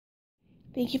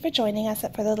Thank you for joining us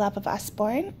at For the Love of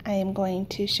Usborne. I am going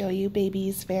to show you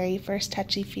baby's very first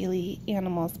Touchy-Feely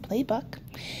Animals playbook.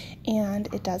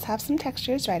 And it does have some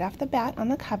textures right off the bat on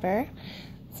the cover.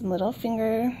 Some little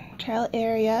finger trail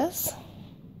areas.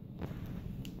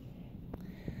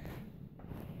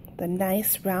 The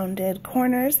nice rounded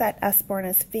corners that Usborne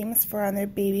is famous for on their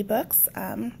baby books.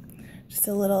 Just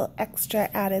a little extra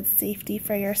added safety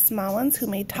for your small ones who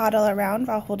may toddle around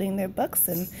while holding their books,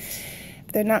 and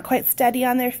if they're not quite steady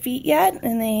on their feet yet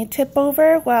and they tip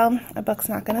over, well, a book's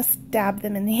not going to stab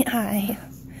them in the eye.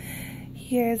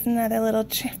 Here's another little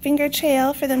finger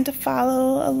trail for them to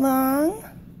follow along,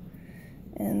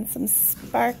 and some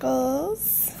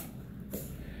sparkles.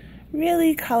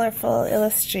 Really colorful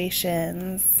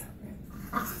illustrations.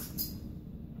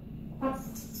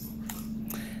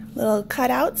 Little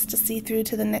cutouts to see through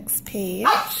to the next page.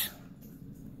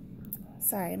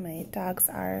 Sorry, my dogs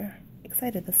are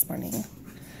excited this morning.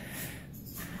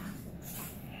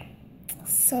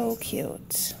 So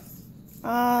cute.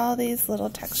 All these little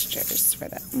textures for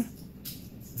them.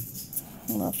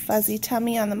 A little fuzzy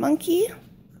tummy on the monkey.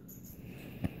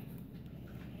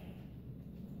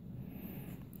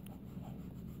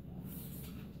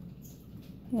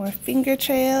 More finger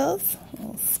trails. A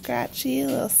little scratchy, a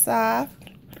little soft.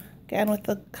 Again with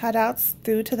the cutouts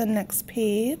through to the next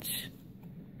page.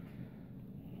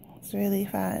 It's really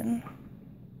fun.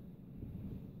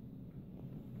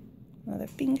 Another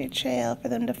finger trail for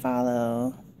them to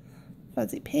follow.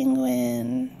 Fuzzy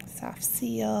penguin, soft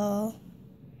seal.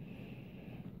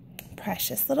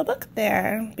 Precious little book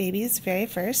there. Baby's very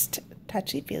first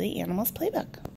Touchy-Feely Animals playbook.